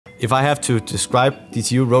If I have to describe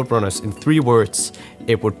DTU Roadrunners in 3 words,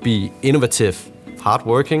 it would be innovative,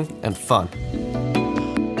 hardworking, and fun.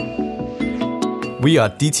 We are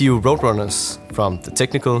DTU Roadrunners from the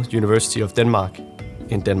Technical University of Denmark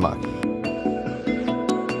in Denmark.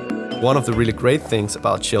 One of the really great things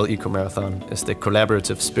about Shell Eco Marathon is the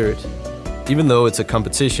collaborative spirit. Even though it's a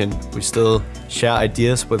competition, we still share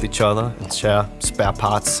ideas with each other and share spare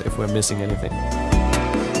parts if we're missing anything.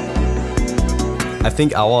 I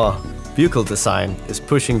think our vehicle design is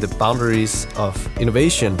pushing the boundaries of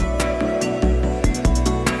innovation.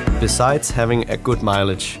 Besides having a good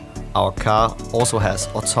mileage, our car also has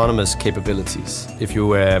autonomous capabilities. If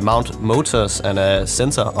you mount motors and a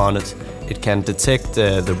sensor on it, it can detect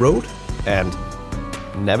the road and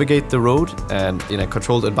navigate the road, and in a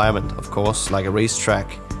controlled environment, of course, like a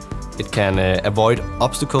racetrack. It can avoid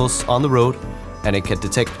obstacles on the road, and it can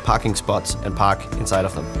detect parking spots and park inside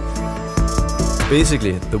of them.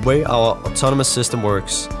 Basically, the way our autonomous system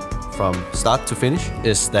works from start to finish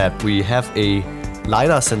is that we have a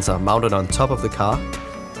LiDAR sensor mounted on top of the car,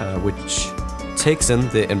 which takes in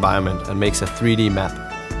the environment and makes a 3D map.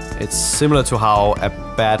 It's similar to how a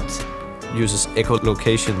bat uses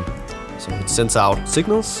echolocation. So it sends out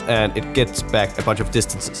signals and it gets back a bunch of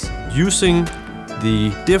distances. Using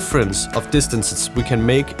the difference of distances, we can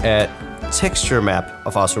make a texture map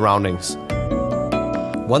of our surroundings.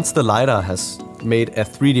 Once the LiDAR has made a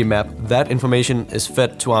 3D map, that information is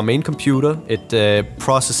fed to our main computer. It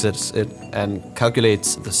processes it and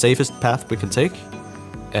calculates the safest path we can take.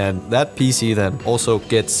 And that PC then also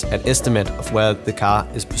gets an estimate of where the car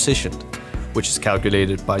is positioned, which is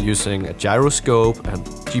calculated by using a gyroscope and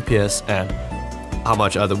GPS and how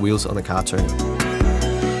much are the wheels on the car turning.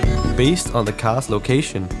 Based on the car's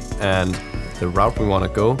location and the route we want to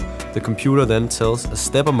go, the computer then tells a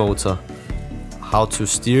stepper motor how to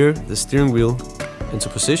steer the steering wheel into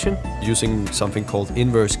position using something called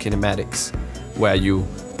inverse kinematics, where you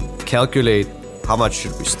calculate how much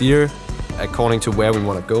should we steer according to where we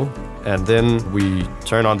want to go, and then we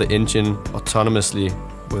turn on the engine autonomously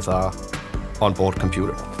with our onboard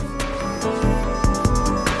computer.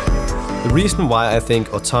 The reason why I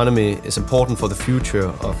think autonomy is important for the future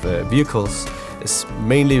of vehicles is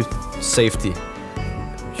mainly safety.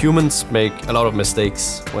 Humans make a lot of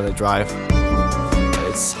mistakes when they drive.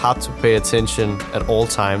 It's hard to pay attention at all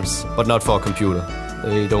times, but not for a computer.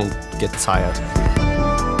 They don't get tired.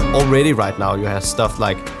 Already right now you have stuff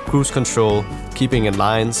like cruise control, keeping in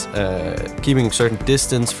lines, keeping a certain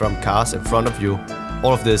distance from cars in front of you.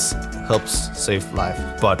 All of this helps save life.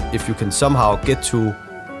 But if you can somehow get to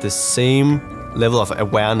the same level of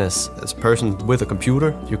awareness as a person with a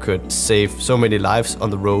computer, you could save so many lives on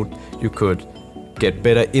the road. You could get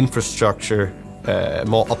better infrastructure,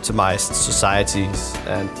 more optimized societies,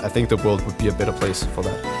 and I think the world would be a better place for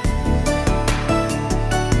that.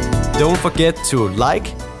 Don't forget to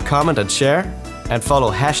like, comment and share, and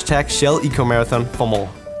follow #ShellEcoMarathon for more.